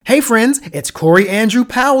Hey friends, it's Corey Andrew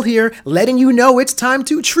Powell here, letting you know it's time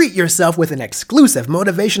to treat yourself with an exclusive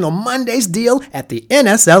Motivational Mondays deal at the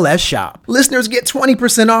NSLS shop. Listeners get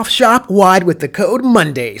 20% off shop-wide with the code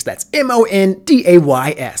MONDAYS. That's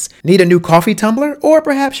MONDAYS. Need a new coffee tumbler? Or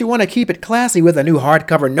perhaps you want to keep it classy with a new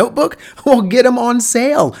hardcover notebook? Well, get them on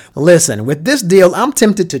sale. Listen, with this deal, I'm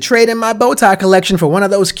tempted to trade in my bow tie collection for one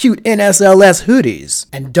of those cute NSLS hoodies.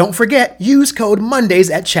 And don't forget, use code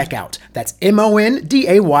MONDAYS at checkout. That's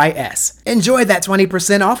MONDAYS. Enjoy that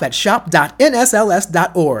 20% off at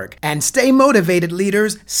shop.nsls.org. And stay motivated,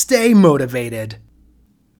 leaders. Stay motivated.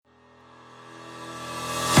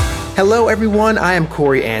 Hello, everyone. I am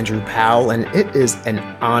Corey Andrew Powell, and it is an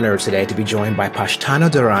honor today to be joined by Pashtana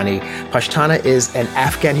Durrani. Pashtana is an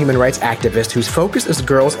Afghan human rights activist whose focus is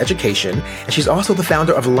girls' education, and she's also the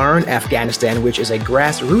founder of Learn Afghanistan, which is a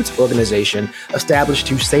grassroots organization established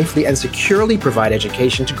to safely and securely provide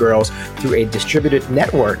education to girls through a distributed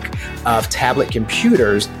network of tablet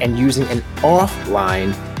computers and using an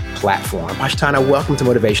offline platform. Pashtana, welcome to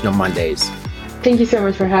Motivational Mondays. Thank you so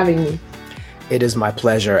much for having me. It is my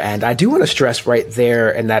pleasure. And I do want to stress right there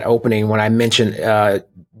in that opening when I mentioned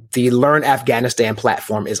the Learn Afghanistan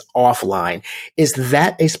platform is offline. Is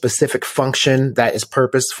that a specific function that is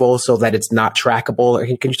purposeful so that it's not trackable?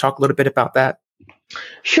 Can you talk a little bit about that?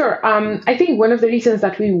 Sure. I think one of the reasons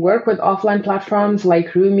that we work with offline platforms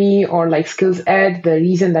like Rumi or like Skills Ed, the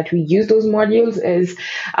reason that we use those modules is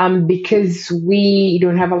because we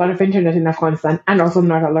don't have a lot of internet in Afghanistan and also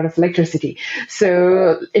not a lot of electricity.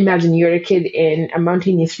 So imagine you're a kid in a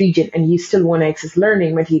mountainous region and you still want to access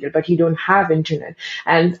learning material, but you don't have internet.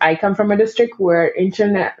 And I come from a district where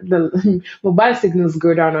the mobile signals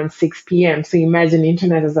go down on 6 p.m. So imagine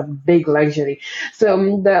internet is a big luxury.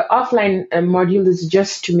 So the offline module is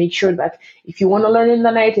just to make sure that if you want to learn in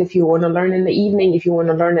the night, if you want to learn in the evening, if you want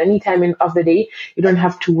to learn any time of the day, you don't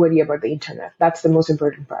have to worry about the internet. That's the most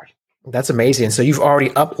important part. That's amazing. So you've already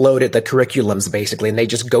uploaded the curriculums basically, and they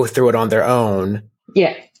just go through it on their own.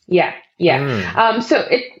 Yeah. So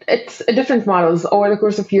it's different models. Over the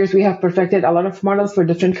course of years, we have perfected a lot of models for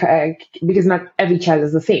different, because not every child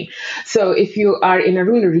is the same. So if you are in a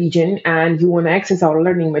rural region and you want to access our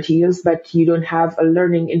learning materials, but you don't have a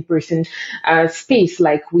learning in-person space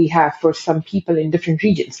like we have for some people in different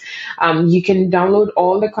regions, you can download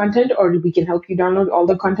all the content, or we can help you download all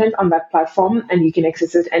the content on that platform, and you can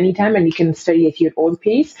access it anytime, and you can study at your own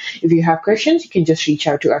pace. If you have questions, you can just reach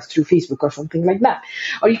out to us through Facebook or something like that.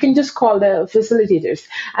 Or you can just call the facilitators.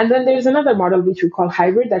 And then there's another model which we call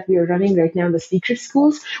hybrid that we are running right now in the secret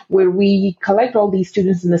schools, where we collect all these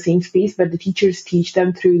students in the same space, but the teachers teach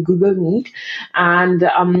them through Google Meet. And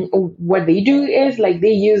what they do is like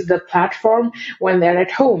they use the platform when they're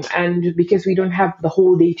at home. And because we don't have the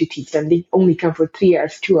whole day to teach them, they only come for 3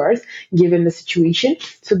 hours, 2 hours, given the situation.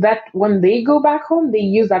 So that when they go back home, they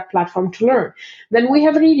use that platform to learn. Then we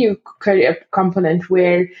have a radio component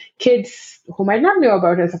where kids who might not know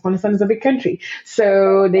about us, Afghanistan is a big country.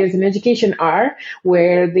 So there's an education hour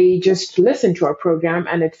where they just listen to our program,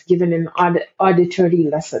 and it's given an auditory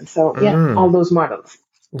lesson. So all those models.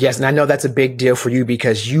 Yes, and I know that's a big deal for you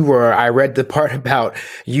because I read the part about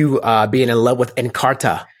you being in love with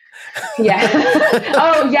Encarta. Yeah.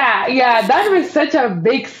 Oh, yeah. That was such a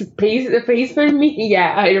big space for me.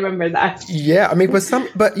 Yeah, I remember that. Yeah, I mean,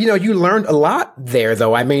 but you learned a lot there,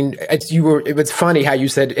 though. I mean, it was funny how you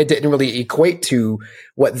said it didn't really equate to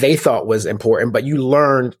what they thought was important, but you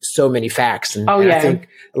learned so many facts, and I think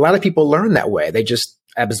a lot of people learn that way. They just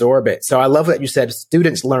absorb it. So I love that you said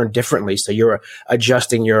students learn differently. So you're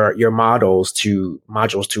adjusting your modules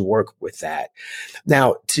to work with that.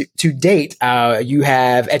 Now, to date, you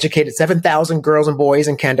have educated 7,000 girls and boys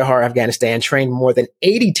in Kandahar, Afghanistan, trained more than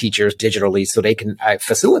 80 teachers digitally so they can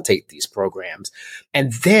facilitate these programs.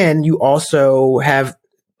 And then you also have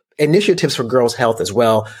initiatives for girls' health as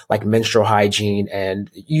well, like menstrual hygiene.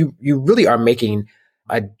 And you really are making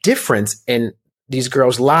a difference in these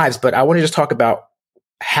girls' lives. But I want to just talk about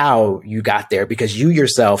how you got there, because you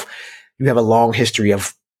yourself, you have a long history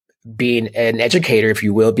of being an educator, if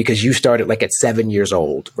you will, because you started like at 7 years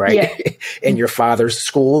old, right? Yeah. In your father's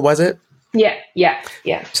school, was it? Yeah.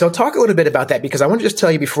 So talk a little bit about that, because I want to just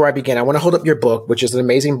tell you before I begin, I want to hold up your book, which is an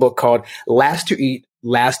amazing book called Last to Eat,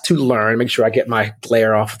 Last to Learn. Make sure I get my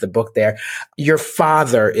glare off of the book there. Your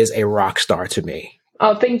father is a rock star to me.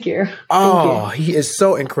 Oh, thank you. He is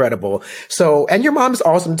so incredible. So, and your mom's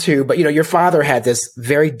awesome too, but your father had this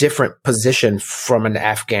very different position from an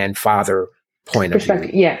Afghan father point of view.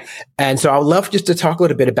 Yeah. And so I would love just to talk a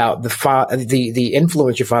little bit about the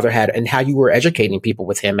influence your father had and how you were educating people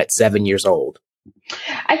with him at 7 years old.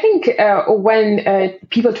 I think when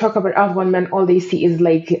people talk about Afghan men, all they see is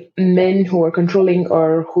like men who are controlling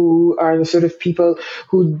or who are the sort of people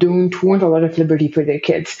who don't want a lot of liberty for their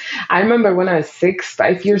kids. I remember when I was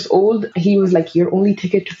 5 years old, he was like, your only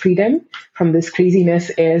ticket to freedom from this craziness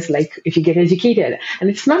is like if you get educated. And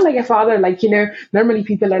it's not like a father, like, normally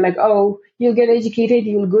people are like, oh, you'll get educated,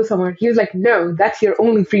 you'll go somewhere. He was like, no, that's your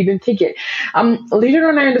only freedom ticket. Later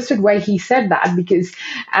on, I understood why he said that, because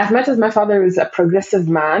as much as my father was a progressive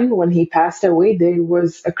man, when he passed away, there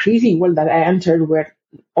was a crazy world that I entered where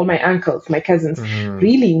all my uncles, my cousins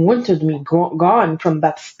really wanted me gone from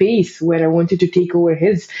that space where I wanted to take over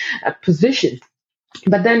his position.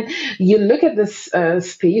 But then you look at this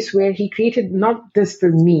space where he created not this for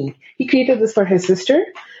me, he created this for his sister,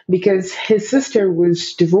 because his sister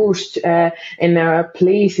was divorced in a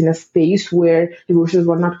place, in a space where divorces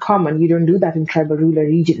were not common. You don't do that in tribal rural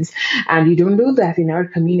regions, and you don't do that in our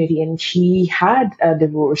community. And she had a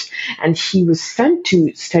divorce, and she was sent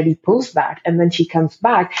to study post that, and then she comes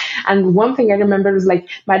back. And one thing I remember was like,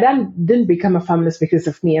 my dad didn't become a feminist because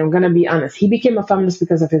of me. I'm going to be honest. He became a feminist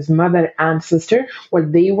because of his mother and sister,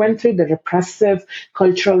 what they went through, the repressive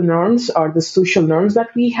cultural norms or the social norms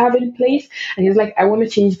that we have in place. And he's like, I want to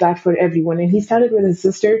change that for everyone. And he started with his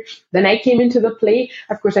sister. Then I came into the play.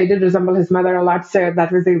 Of course, I did resemble his mother a lot, so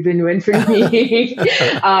that was a win-win for me.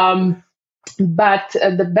 But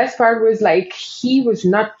the best part was like, he was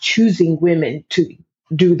not choosing women to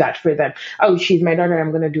do that for them. Oh, she's my daughter,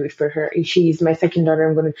 I'm going to do it for her. She's my second daughter,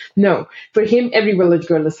 I'm going to... No. For him, every village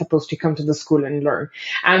girl is supposed to come to the school and learn.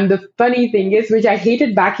 And the funny thing is, which I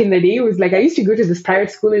hated back in the day, was like, I used to go to this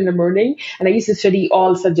private school in the morning, and I used to study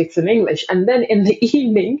all subjects in English. And then in the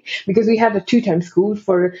evening, because we had a 2-time school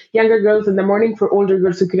for younger girls in the morning, for older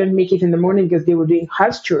girls who couldn't make it in the morning because they were doing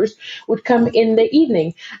house chores, would come in the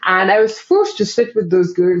evening. And I was forced to sit with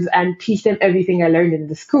those girls and teach them everything I learned in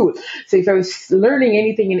the school. So if I was learning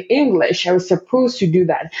anything in English, I was supposed to do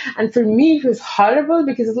that. And for me, it was horrible,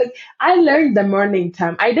 because it's like, I learned the morning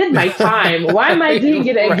time. I did my time. Why am I doing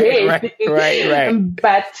it again? Right.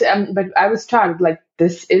 But I was taught, like,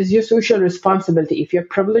 this is your social responsibility. If you're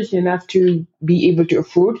privileged enough to be able to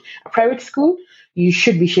afford a private school, you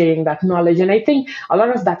should be sharing that knowledge. And I think a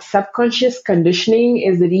lot of that subconscious conditioning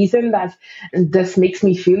is the reason that this makes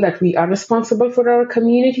me feel that we are responsible for our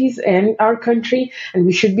communities and our country, and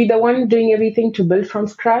we should be the one doing everything to build from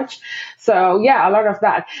scratch. So yeah, a lot of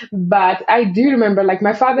that. But I do remember, like,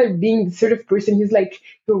 my father being the sort of person who's like,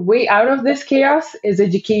 the way out of this chaos is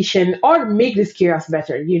education, or make this chaos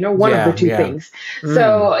better, one of the two things.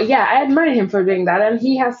 So yeah, I admire him for doing that. And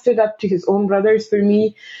he has stood up to his own brothers for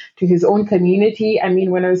me, to his own community. I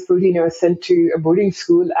mean, when I was 14, I was sent to a boarding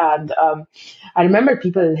school, and I remember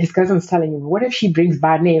his cousins telling me, what if she brings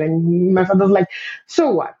bad name? And my father was like,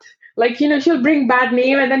 so what? Like, she'll bring bad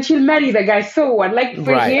name and then she'll marry the guy. So what? Like,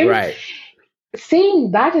 for him,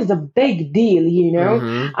 saying that is a big deal,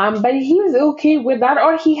 but he was okay with that,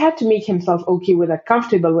 or he had to make himself okay with that,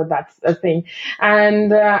 comfortable with that thing.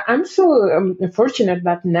 And I'm so fortunate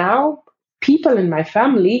that now people in my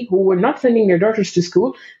family who were not sending their daughters to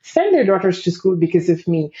school send their daughters to school because of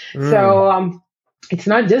me. So it's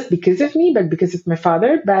not just because of me, but because of my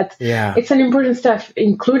father. But it's an important step,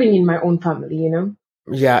 including in my own family,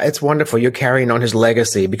 Yeah, it's wonderful. You're carrying on his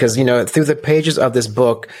legacy, because, through the pages of this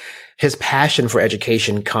book, his passion for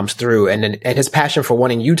education comes through, and his passion for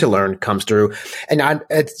wanting you to learn comes through. And I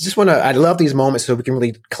love these moments so we can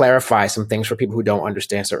really clarify some things for people who don't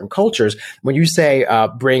understand certain cultures. When you say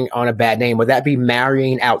bring on a bad name, would that be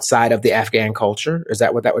marrying outside of the Afghan culture? Is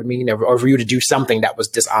that what that would mean? Or for you to do something that was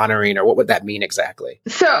dishonoring, or what would that mean exactly?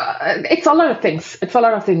 So it's a lot of things.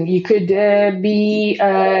 You could be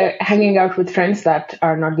hanging out with friends that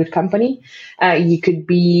are not good company. You could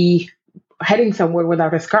be heading somewhere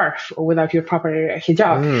without a scarf or without your proper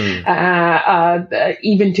hijab.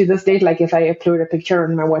 Even to this date, like if I upload a picture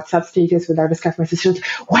on my WhatsApp status without a scarf, my sister's like,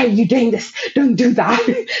 why are you doing this? Don't do that.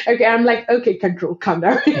 Okay, I'm like, okay, control, calm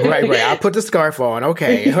down. Right. I'll put the scarf on.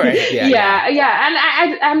 Okay. Right. Yeah.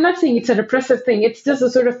 And I'm not saying it's a repressive thing. It's just a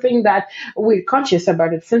sort of thing that we're conscious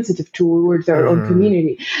about it, sensitive towards our own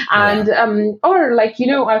community. And, or like,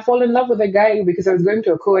 I fall in love with a guy because I was going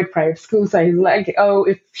to a co-ed private school. So I was like, oh,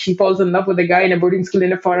 if she falls in love with with a guy in a boarding school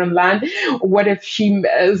in a foreign land? What if she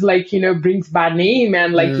is like, brings bad name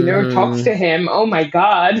and like, talks to him? Oh my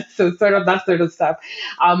God. So sort of that sort of stuff.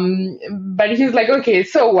 But he's like, okay,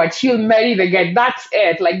 so what? She'll marry the guy. That's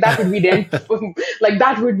it. Like that would be the end. Like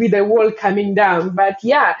that would be the world coming down. But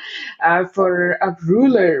yeah, for a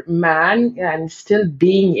ruler man and still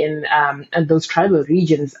being in those tribal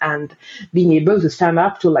regions and being able to stand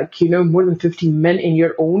up to like, more than 50 men in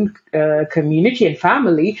your own community and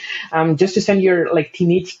family, just to send your like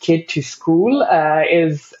teenage kid to school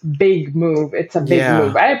is big move. It's a big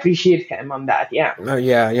move. I appreciate him on that. Yeah. Oh,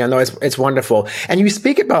 yeah. No, it's wonderful. And you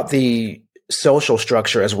speak about the social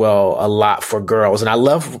structure as well a lot for girls. And I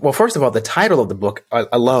love, well, first of all, the title of the book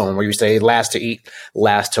alone, where you say last to eat,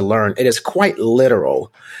 last to learn, it is quite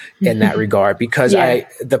literal in that regard, because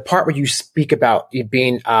the part where you speak about you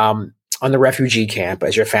being on the refugee camp,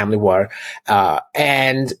 as your family were,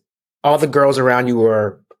 and all the girls around you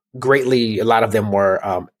were a lot of them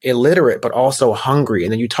were illiterate, but also hungry.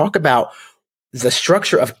 And then you talk about the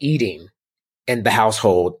structure of eating in the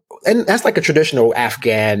household. And that's like a traditional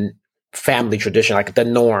Afghan family tradition. Like the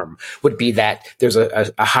norm would be that there's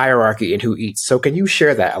a hierarchy in who eats. So can you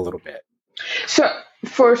share that a little bit? So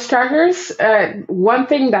for starters, one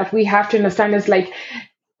thing that we have to understand is like,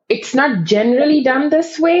 it's not generally done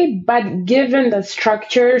this way, but given the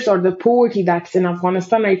structures or the poverty that's in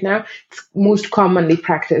Afghanistan right now, it's most commonly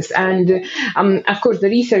practiced. And of course, the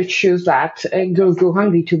research shows that girls go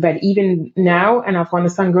hungry to bed. Even now in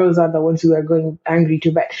Afghanistan, girls are the ones who are going hungry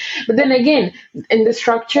to bed. But then again, in the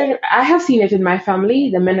structure, I have seen it in my family.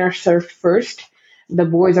 The men are served first. The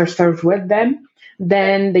boys are served with them.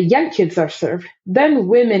 Then the young kids are served, then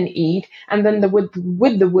women eat, and then with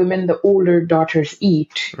the women, the older daughters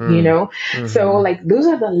eat, Mm-hmm. So like those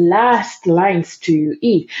are the last lines to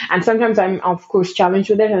eat. And sometimes I'm of course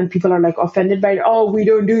challenged with it and people are like offended by it. Oh, we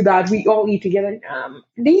don't do that. We all eat together.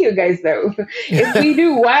 Do you guys though? If we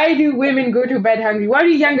do, why do women go to bed hungry? Why do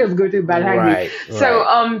young girls go to bed hungry? Right.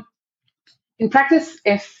 So, in practice,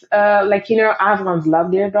 if Afghans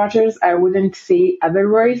love their daughters, I wouldn't say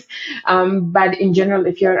otherwise. But in general,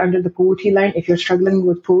 if you're under the poverty line, if you're struggling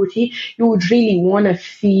with poverty, you would really want to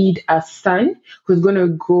feed a son who's going to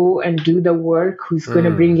go and do the work, who's going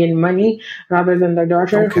to bring in money, rather than the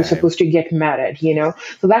daughter who's supposed to get married.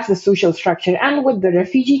 So that's the social structure. And with the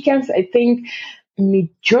refugee camps, I think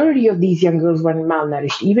majority of these young girls were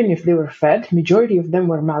malnourished. Even if they were fed, majority of them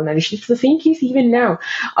were malnourished. It's the same case even now.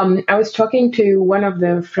 I was talking to one of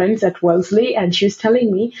the friends at Wellesley, and she was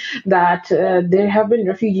telling me that there have been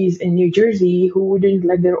refugees in New Jersey who wouldn't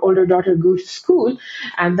let their older daughter go to school,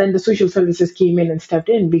 and then the social services came in and stepped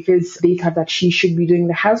in because they thought that she should be doing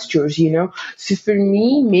the house chores, So for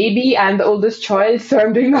me, maybe I'm the oldest child, so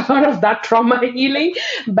I'm doing a lot of that trauma healing,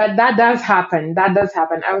 but that does happen.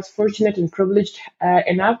 I was fortunate and privileged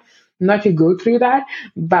enough not to go through that,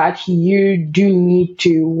 but you do need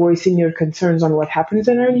to voice in your concerns on what happens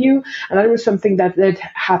around you. And that was something that did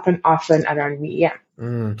happen often around me. Yeah.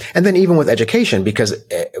 And then even with education, because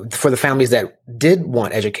for the families that did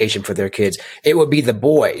want education for their kids, it would be the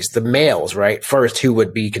boys, the males, right? First, who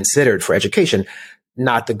would be considered for education,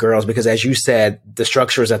 not the girls, because as you said, the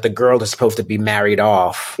structure is that the girl is supposed to be married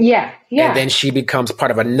off. Yeah. And then she becomes part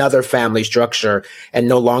of another family structure and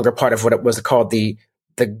no longer part of what it was called the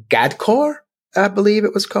Gadkor, I believe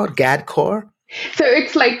it was called Gadkor. So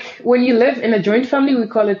it's like when you live in a joint family, we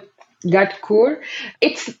call it Gadkor.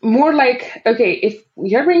 It's more like, okay, if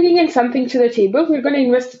you're bringing in something to the table, we're going to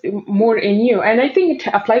invest more in you. And I think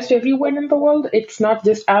it applies to everyone in the world. It's not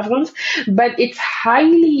just Afghans, but it's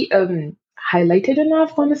highly highlighted in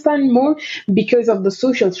Afghanistan more because of the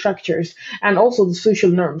social structures and also the social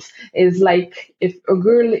norms. Is like if a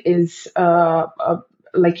girl is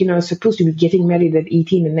supposed to be getting married at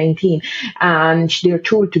 18 and 19, and they're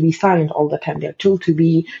told to be silent all the time. They're told to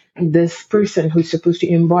be this person who's supposed to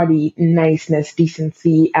embody niceness,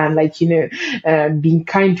 decency, and being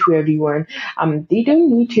kind to everyone. They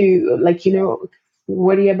don't need to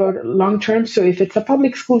worry about long term. So if it's a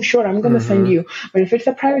public school, sure, I'm going to send you. But if it's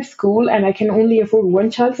a private school and I can only afford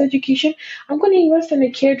one child's education, I'm going to invest in a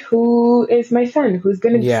kid who is my son, who's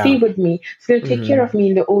going to stay with me, who's going to take care of me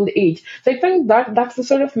in the old age. So I think that's the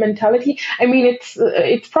sort of mentality. I mean,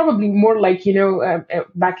 it's probably more like,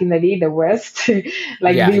 back in the day, the West, they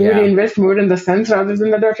would invest more in the sons rather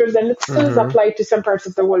than the daughters. And it still is applied to some parts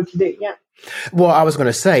of the world today. Yeah. Well, I was going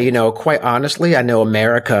to say, quite honestly, I know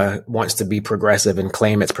America wants to be progressive and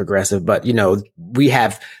claim it's progressive, but, we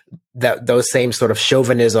have those same sort of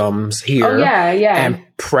chauvinisms here. Oh, yeah. And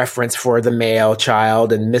preference for the male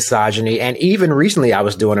child and misogyny. And even recently I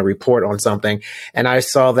was doing a report on something and I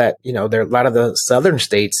saw that, there are a lot of the southern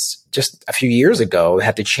states just a few years ago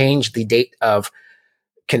had to change the date of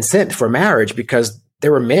consent for marriage because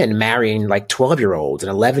there were men marrying like 12-year-olds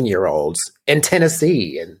and 11-year-olds in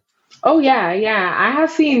Tennessee. And oh, yeah. I have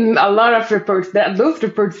seen a lot of reports that those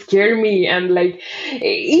reports scare me. And like,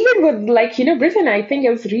 even with like, Britain, I think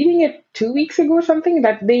I was reading it 2 weeks ago or something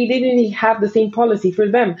that they didn't have the same policy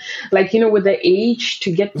for them. Like, with the age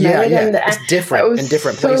to get married. And it's different in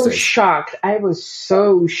different places. I was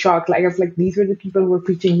so shocked. Like, I was like, these were the people who were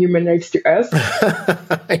preaching human rights to us.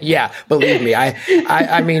 Yeah, believe me.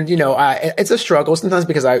 I mean, it's a struggle sometimes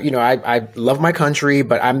because I love my country,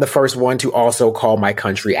 but I'm the first one to also call my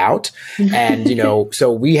country out. And,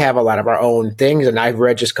 so we have a lot of our own things. And I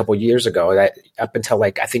read just a couple of years ago that up until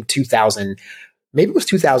like, I think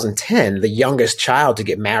 2010, the youngest child to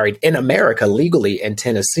get married in America legally in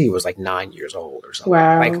Tennessee was like 9 years old or something.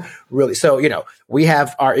 Wow. Like really. So, we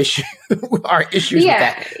have our issues with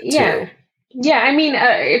that too. Yeah. I mean,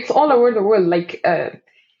 it's all over the world. Like,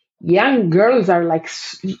 young girls are like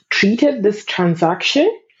treated this transaction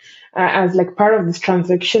as like part of this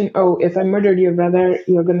transaction. Oh, if I murdered your brother,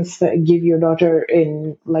 you're going to give your daughter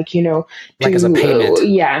in like, like as a payment.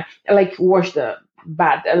 Like wash the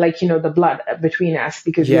the blood between us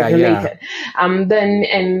because we're related. Then,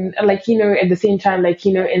 and like, at the same time, like,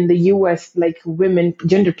 in the US, like women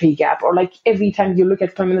gender pay gap, or like every time you look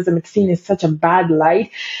at feminism, it's seen as such a bad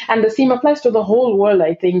light. And the same applies to the whole world.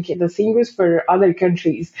 I think the same goes for other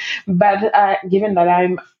countries. But given that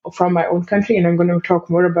I'm from my own country and I'm going to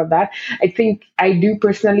talk more about that, I think I do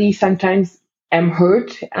personally sometimes am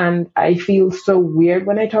hurt and I feel so weird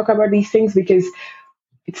when I talk about these things because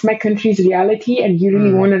it's my country's reality and you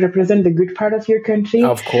really want to represent the good part of your country.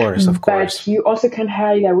 Of course. But you also can't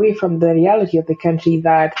hide away from the reality of the country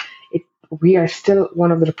that we are still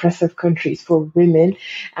one of the repressive countries for women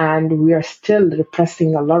and we are still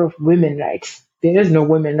repressing a lot of women's rights. There is no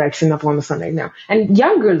women's rights in Afghanistan right now. And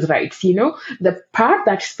young girls' rights, the part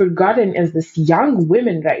that's forgotten is this young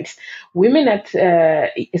women's rights. Women at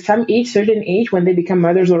certain age, when they become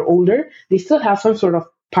mothers or older, they still have some sort of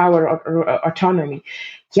power or autonomy.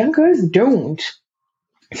 Young girls don't.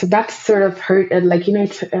 So that's sort of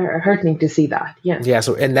it's hurting to see that. Yeah. Yeah.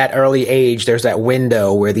 So in that early age, there's that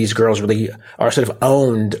window where these girls really are sort of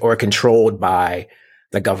owned or controlled by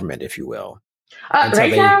the government, if you will.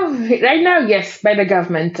 Right now, yes, by the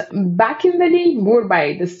government. Back in the day, more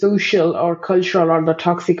by the social or cultural or the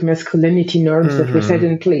toxic masculinity norms that were set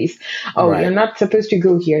in place. Oh, You're not supposed to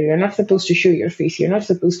go here. You're not supposed to show your face. You're not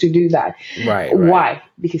supposed to do that. Right. Why?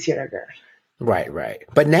 Because you're a girl. Right.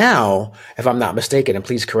 But now, if I'm not mistaken, and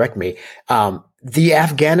please correct me, the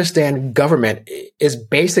Afghanistan government is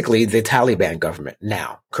basically the Taliban government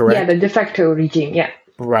now, correct? Yeah, the de facto regime, yeah.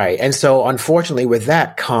 Right. And so, unfortunately, with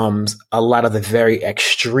that comes a lot of the very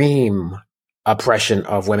extreme oppression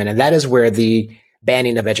of women. And that is where the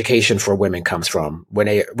banning of education for women comes from, when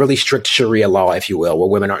a really strict Sharia law, if you will, where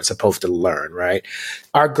women aren't supposed to learn, right?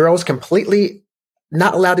 Are girls completely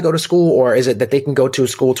not allowed to go to school, or is it that they can go to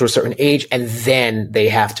school to a certain age and then they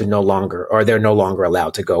have to they're no longer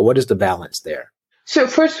allowed to go? What is the balance there? So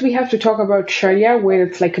first we have to talk about Sharia, where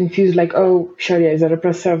it's like confused, like, oh, Sharia is a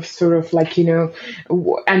repressive sort of like,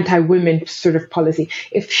 anti-women sort of policy.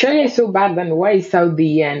 If Sharia is so bad, then why is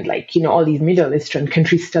Saudi and all these Middle Eastern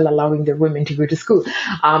countries still allowing their women to go to school?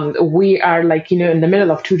 We are in the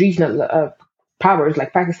middle of two regional powers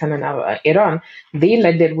like Pakistan and Iran. They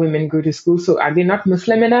let their women go to school. So are they not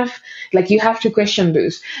Muslim enough? You have to question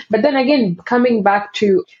those. But then again, coming back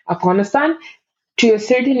to Afghanistan, to a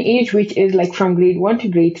certain age, which is from grade 1 to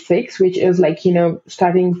grade 6, which is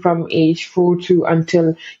starting from age 4 to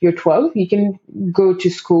until you're 12, you can go to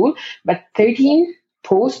school. But 13,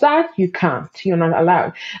 post that, you can't. You're not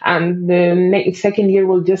allowed. And the second year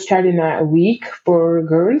will just start in a week for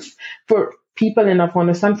girls, for people in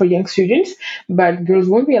Afghanistan, for young students, but girls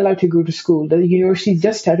won't be allowed to go to school. The university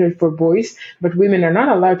just started for boys, but women are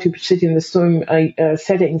not allowed to sit in the same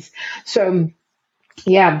settings. So,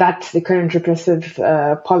 yeah, that's the current repressive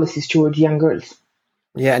policies towards young girls.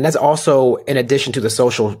 Yeah, and that's also in addition to the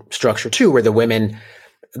social structure too, where the women,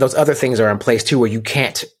 those other things are in place too, where you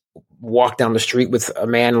can't walk down the street with a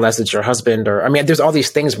man unless it's your husband, or there's all these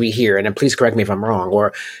things we hear, and then please correct me if I'm wrong,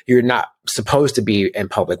 or you're not supposed to be in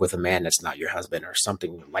public with a man that's not your husband or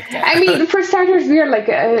something like that. For starters, we are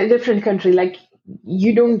a different country.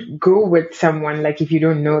 you don't go with someone like if you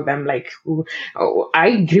don't know them. Like,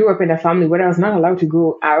 I grew up in a family where I was not allowed to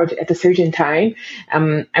go out at a certain time.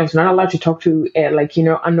 I was not allowed to talk to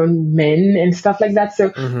unknown men and stuff like that.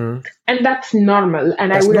 So, and that's normal.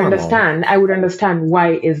 And I would understand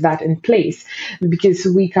why is that in place, because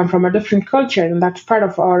we come from a different culture and that's part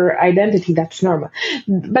of our identity. That's normal.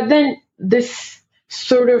 But then this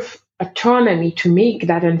sort of autonomy to make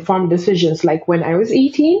that informed decisions, like when I was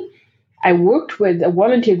 18, I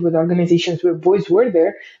volunteered with organizations where boys were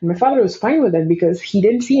there, and my father was fine with it because he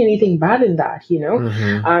didn't see anything bad in that,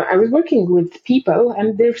 I was working with people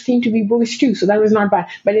and there seemed to be boys too, so that was not bad.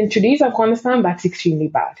 But in today's Afghanistan, that's extremely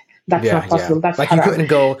bad. That's not possible. Yeah. That's like haram. You couldn't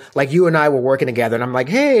go, like you and I were working together and I'm like,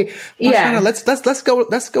 hey, Pashtana,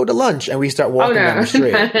 let's go to lunch. And we start walking down the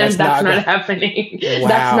street. That's not happening. Wow.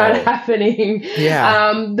 That's not happening.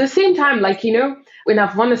 Yeah. The same time, in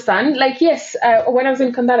Afghanistan, yes, when I was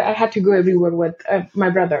in Kandahar, I had to go everywhere with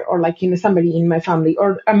my brother or somebody in my family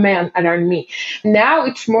or a man around me. Now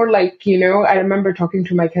it's more like, I remember talking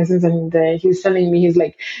to my cousins and he was telling me, he's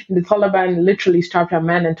like, the Taliban literally stopped a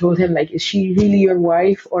man and told him, is she really your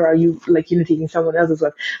wife or are you taking someone else's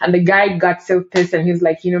wife? And the guy got so pissed and he was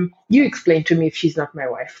like, you explain to me if she's not my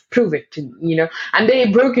wife, prove it to me, and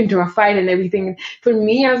they broke into a fight and everything. For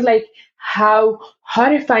me, I was like, how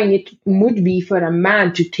horrifying it would be for a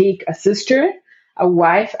man to take a sister, a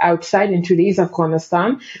wife outside in today's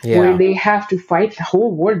Afghanistan, where they have to fight the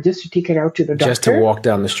whole world just to take her out to the doctor. Just to walk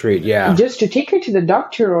down the street, yeah. Just to take her to the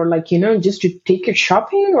doctor or just to take her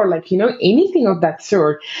shopping or anything of that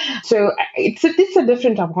sort. So it's a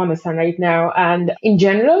different Afghanistan right now. And in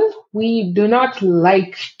general, we do not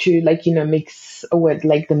like to mix with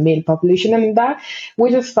the male population and that,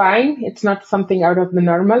 which is fine. It's not something out of the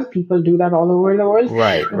normal. People do that all over the world.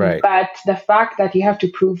 Right. But the fact that you have to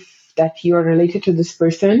prove that you are related to this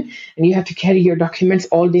person and you have to carry your documents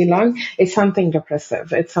all day long, it's something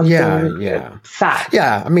repressive. It's something sad.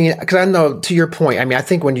 Yeah. I mean, because I know to your point, I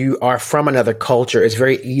think when you are from another culture, it's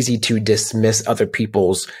very easy to dismiss other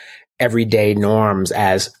people's everyday norms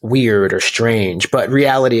as weird or strange. But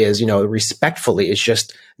reality is, respectfully, it's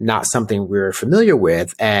just not something we're familiar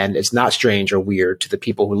with. And it's not strange or weird to the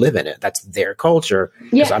people who live in it. That's their culture.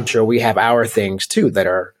 Because I'm sure we have our things too that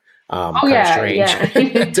are strange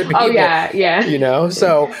to people.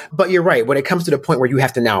 So, but you're right. When it comes to the point where you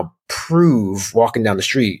have to now prove walking down the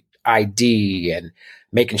street ID and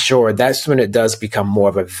making sure, that's when it does become more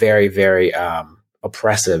of a very, very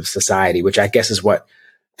oppressive society, which I guess is what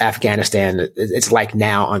Afghanistan it's like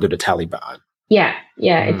now under the Taliban.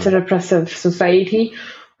 It's a repressive society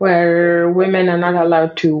where women are not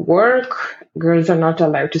allowed to work, girls are not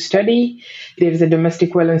allowed to study. There's a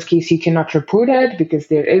domestic violence case, you cannot report it because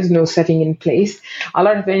there is no setting in place. A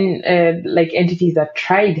lot of entities that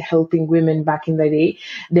tried helping women back in the day,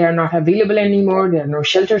 they are not available anymore. There are no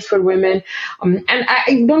shelters for women. And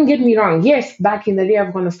I don't get me wrong. Yes, back in the day,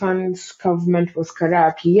 Afghanistan's government was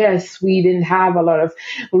corrupt. Yes, we didn't have a lot of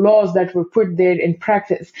laws that were put there in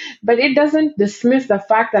practice. But it doesn't dismiss the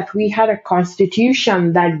fact that we had a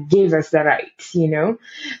constitution that gave us the rights,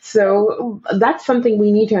 So that's something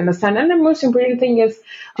we need to understand. And the most important thing is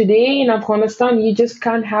today in Afghanistan, you just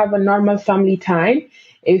can't have a normal family time.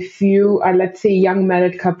 If you are, let's say, a young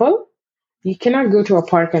married couple, you cannot go to a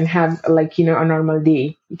park and have a normal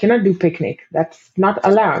day. You cannot do picnic. That's not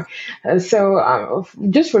allowed. So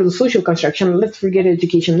just for the social construction, let's forget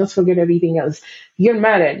education. Let's forget everything else. You're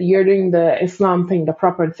married. You're doing the Islam thing, the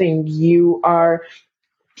proper thing. You are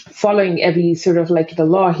following every sort of the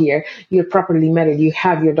law here. You're properly married, you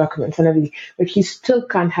have your documents and everything, but you still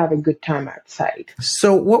can't have a good time outside.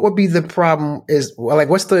 So what would be the problem is,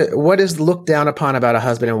 what is looked down upon about a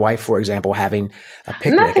husband and wife, for example, having a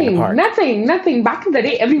picnic in the park? Nothing. Back in the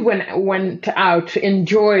day, everyone went out,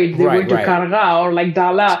 enjoyed. They went to Karga or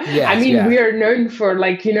Dala. We are known for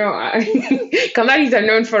Kanaris are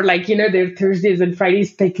known for their Thursdays and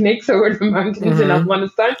Fridays picnics over the mountains in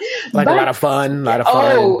Afghanistan. A lot of fun.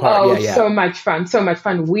 So much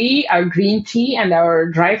fun. We, our green tea and our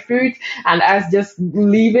dry fruit and us just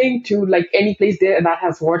leaving to any place there that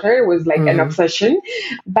has water was an obsession.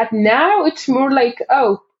 But now it's more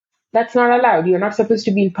that's not allowed. You're not supposed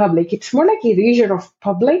to be in public. It's more like erasure of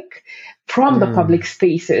public from the public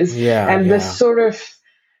spaces. This sort of,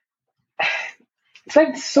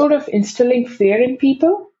 it's sort of instilling fear in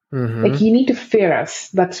people. You need to fear us.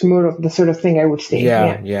 That's more of the sort of thing I would say.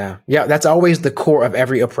 Yeah. That's always the core of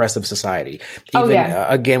every oppressive society. Even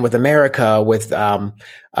again with America, with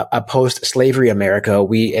a post-slavery America,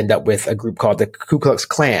 we end up with a group called the Ku Klux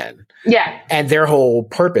Klan. Yeah. And their whole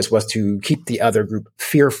purpose was to keep the other group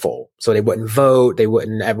fearful. So they wouldn't vote. They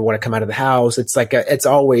wouldn't ever want to come out of the house. It's like, it's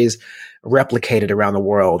always replicated around the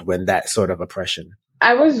world when that sort of oppression.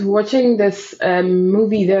 I was watching this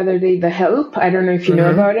movie the other day, The Help. I don't know if you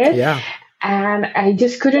know about it. Yeah. And I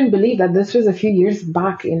just couldn't believe that this was a few years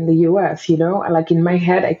back in the US, like in my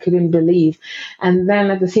head, I couldn't believe. And then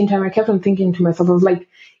at the same time, I kept on thinking to myself, I was like,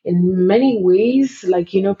 in many ways,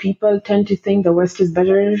 people tend to think the West is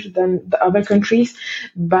better than the other countries.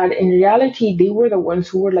 But in reality, they were the ones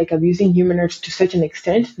who were abusing human rights to such an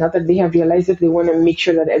extent. Now that they have realized it, they want to make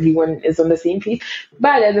sure that everyone is on the same page.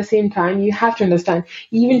 But at the same time, you have to understand,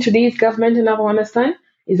 even today's government in Afghanistan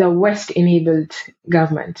is a West-enabled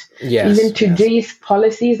government. Yes, even today's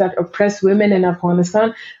policies that oppress women in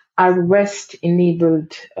Afghanistan are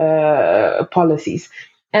West-enabled policies.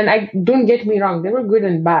 And don't get me wrong, there were good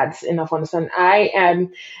and bads in Afghanistan. I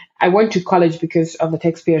went to college because of the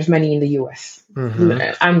taxpayers' money in the US.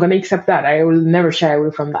 I'm going to accept that. I will never shy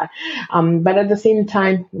away from that. But at the same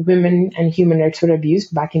time, women and human rights were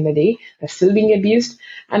abused back in the day. They're still being abused.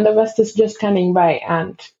 And the West is just standing by.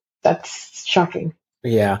 And that's shocking.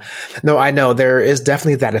 Yeah, no, I know there is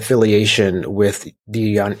definitely that affiliation with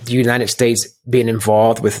the United States being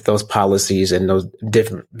involved with those policies in those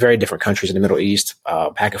very different countries in the Middle East,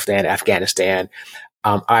 Pakistan, Afghanistan,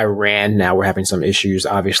 Iran. Now we're having some issues,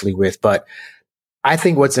 obviously, but I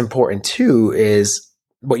think what's important too is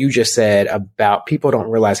what you just said about people don't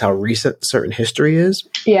realize how recent certain history is.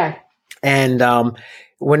 Yeah, and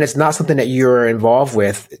when it's not something that you're involved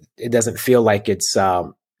with, it doesn't feel like it's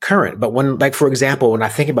current. But when, for example, when I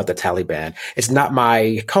think about the Taliban, it's not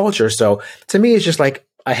my culture. So to me, it's just like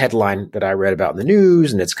a headline that I read about in the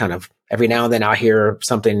news. And it's kind of every now and then I'll hear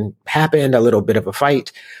something happened, a little bit of a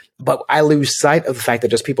fight, but I lose sight of the fact that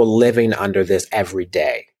there's people living under this every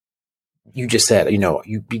day. You just said,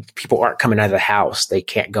 people aren't coming out of the house. They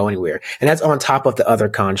can't go anywhere. And that's on top of the other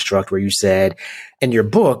construct where you said in your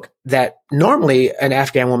book that normally an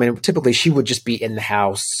Afghan woman, typically she would just be in the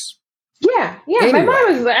house. Yeah. Anyway. My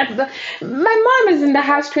mom is in the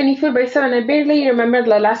house 24/7. I barely remember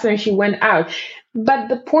the last time she went out. But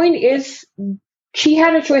the point is, she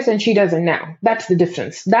had a choice and she doesn't now. That's the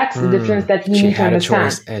difference. That's the difference that you need to understand. She had a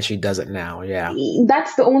choice and she doesn't now. Yeah.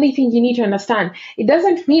 That's the only thing you need to understand. It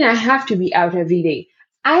doesn't mean I have to be out every day.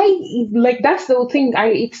 That's the thing.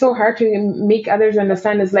 It's so hard to make others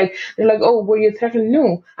understand. Is they're like, oh, were you threatened?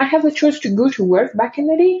 No, I have the choice to go to work back in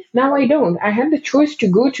the day. Now I don't. I had the choice to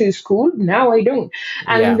go to school. Now I don't.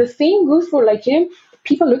 And the same goes for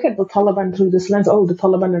people look at the Taliban through this lens. Oh, the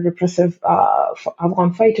Taliban are repressive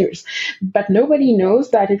Afghan fighters. But nobody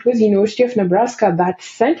knows that it was University of Nebraska that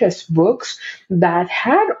sent us books that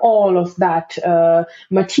had all of that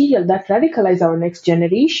material that radicalized our next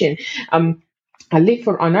generation. Alif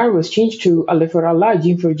for Anar was changed to Alif for Allah,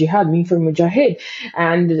 Jim for Jihad, Mim for Mujahid.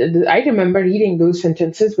 And I remember reading those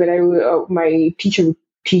sentences where my teacher would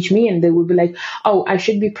teach me, and they would be like, oh, I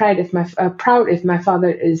should be proud if my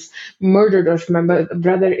father is murdered or if my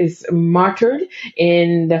brother is martyred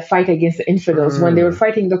in the fight against the infidels when they were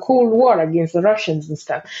fighting the Cold War against the Russians and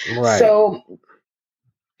stuff. Right. So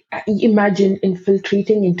imagine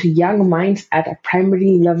infiltrating into young minds at a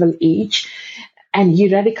primary level age, and you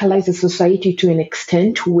radicalize a society to an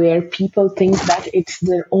extent where people think that it's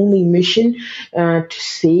their only mission to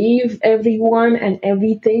save everyone and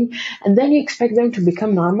everything. And then you expect them to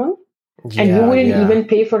become normal. And you wouldn't even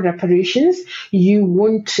pay for reparations. You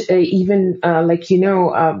wouldn't even,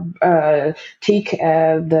 take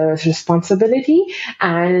the responsibility.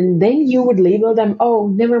 And then you would label them, oh,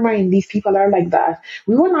 never mind, these people are like that.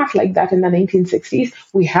 We were not like that in the 1960s.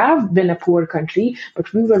 We have been a poor country,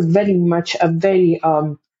 but we were very much a very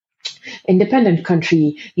independent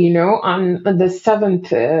country. On the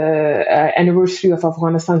 7th anniversary of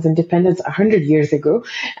Afghanistan's independence 100 years ago,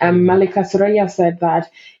 Malika Suraya said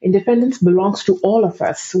that independence belongs to all of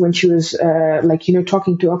us when she was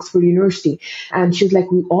talking to Oxford University, and she was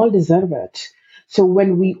like, we all deserve it. So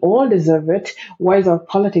when we all deserve it, why is our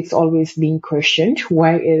politics always being questioned?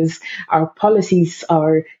 Why is our policies,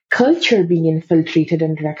 our culture being infiltrated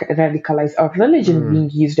and radicalized, our religion being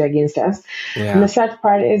used against us? Yeah. And the sad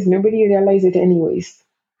part is nobody realizes it anyways.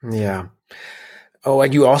 Yeah. Oh,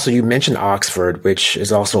 and you mentioned Oxford, which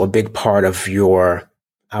is also a big part of your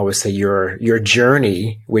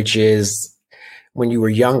journey, which is when you were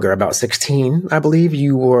younger, about 16, I believe,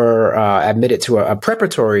 you were admitted to a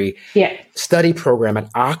preparatory study program at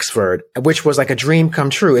Oxford, which was like a dream come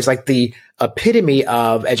true. It's like the epitome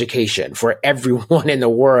of education for everyone in the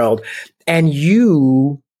world. And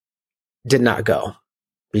you did not go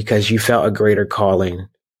because you felt a greater calling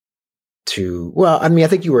I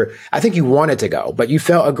think you wanted to go, but you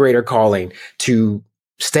felt a greater calling to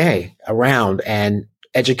stay around and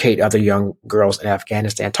educate other young girls in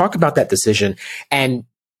Afghanistan. Talk about that decision. And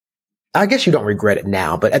I guess you don't regret it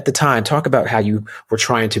now, but at the time, talk about how you were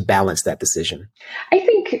trying to balance that decision. I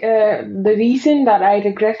think the reason that I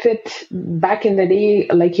regretted back in the day,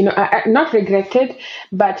 I not regretted,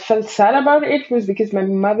 but felt sad about it, was because my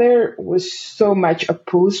mother was so much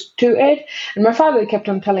opposed to it. And my father kept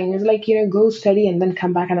on telling me, go study and then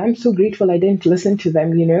come back. And I'm so grateful I didn't listen to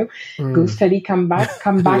them, go study, come back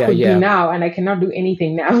with me now. And I cannot do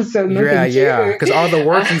anything now. So because all the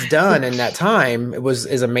work he's done in that time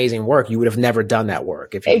is amazing work. You would have never done that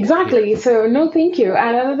work. Exactly. So no, thank you.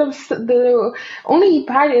 And the only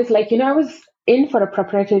part is I was in for a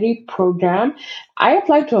preparatory program. I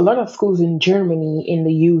applied to a lot of schools in Germany, in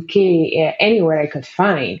the UK, anywhere I could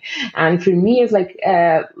find. And for me, it's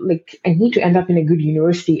I need to end up in a good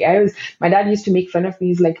university. My dad used to make fun of me.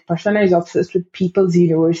 He's like, Pashtana is obsessed with people's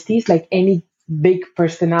universities, like any big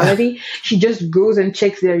personality. She just goes and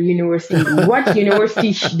checks their university. What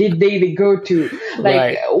university did they go to?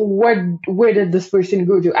 Where did this person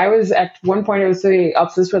go to? I was at one point, I was so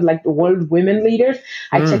obsessed with the world women leaders.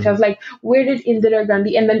 I checked, I was like, where did Indira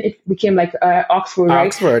Gandhi? And then it became Oxford, right?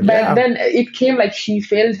 Oxford, but then it came she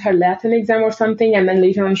failed her Latin exam or something. And then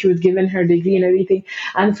later on, she was given her degree and everything.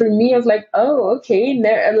 And for me, I was like, oh, okay.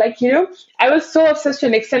 I was so obsessed to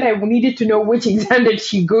an extent I needed to know which exam did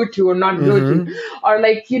she go to or not go to. Or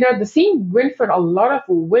the same went for a lot of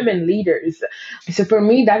women leaders. So for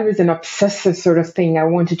me, that was an obsessive sort of thing. I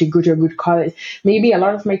wanted to go to a good college. Maybe a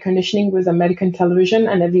lot of my conditioning was American television,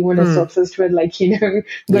 and everyone is so obsessed with going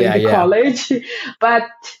to college. But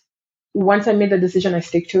once I made the decision, I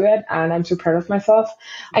stick to it, and I'm so proud of myself.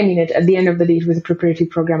 I mean, at the end of the day, it was a preparatory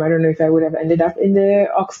program. I don't know if I would have ended up in the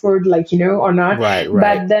Oxford, or not. Right.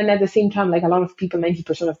 But then at the same time, a lot of people,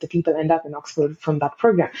 90% of the people end up in Oxford from that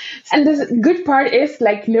program. And the good part is,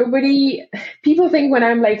 people think when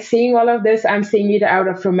I'm saying all of this, I'm saying it out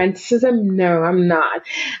of romanticism. No, I'm not.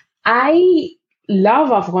 I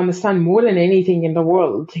love Afghanistan more than anything in the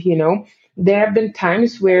world, There have been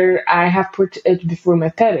times where I have put it before my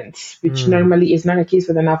parents, which normally is not a case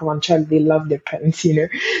with an Afghan child. They love their parents,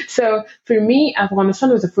 So for me, Afghanistan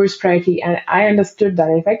was the first priority. And I understood that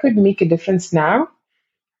if I could make a difference now,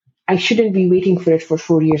 I shouldn't be waiting for it for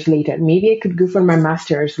 4 years later. Maybe I could go for my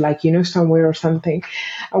master's, somewhere or something,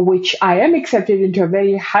 which I am accepted into a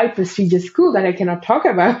very high prestigious school that I cannot talk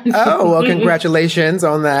about. Oh, well, congratulations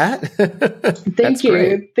on that. Thank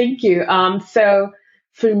you. Thank you. So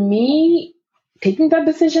for me, taking that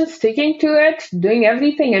decision, sticking to it, doing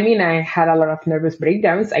everything. I mean, I had a lot of nervous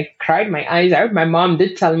breakdowns. I cried my eyes out. My mom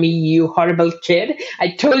did tell me, "You horrible kid! I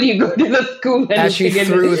told you go to the school." And as she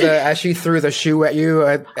threw the shoe at you.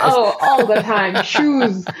 All the time,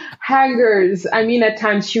 shoes, hangers. I mean, at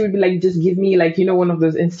times she would be just give me one of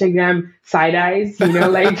those Instagram side eyes. You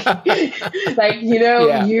dumb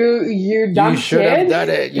you should kid. have done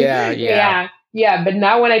it. Yeah. Yeah, but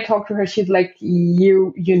now when I talk to her, she's like,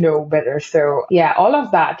 you know better. So yeah, all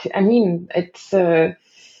of that. I mean, it's at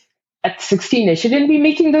 16, I shouldn't be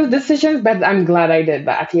making those decisions, but I'm glad I did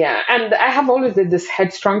that. Yeah. And I have always been this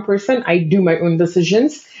headstrong person. I do my own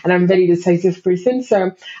decisions, and I'm a very decisive person.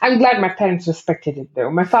 So I'm glad my parents respected it, though.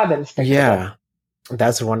 My father respected it.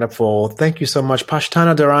 That's wonderful. Thank you so much.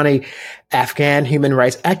 Pashtana Durrani, Afghan human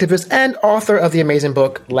rights activist and author of the amazing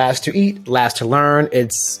book, Last to Eat, Last to Learn.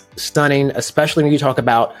 It's stunning, especially when you talk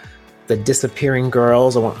about the disappearing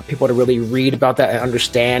girls. I want people to really read about that and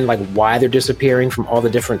understand why they're disappearing from all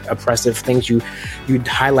the different oppressive things you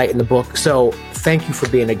highlight in the book. So thank you for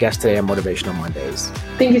being a guest today on Motivational Mondays.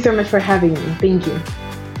 Thank you so much for having me. Thank you.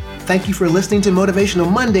 Thank you for listening to Motivational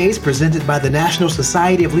Mondays, presented by the National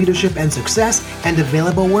Society of Leadership and Success, and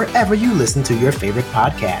available wherever you listen to your favorite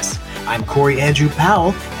podcasts. I'm Corey Andrew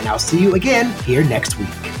Powell, and I'll see you again here next week.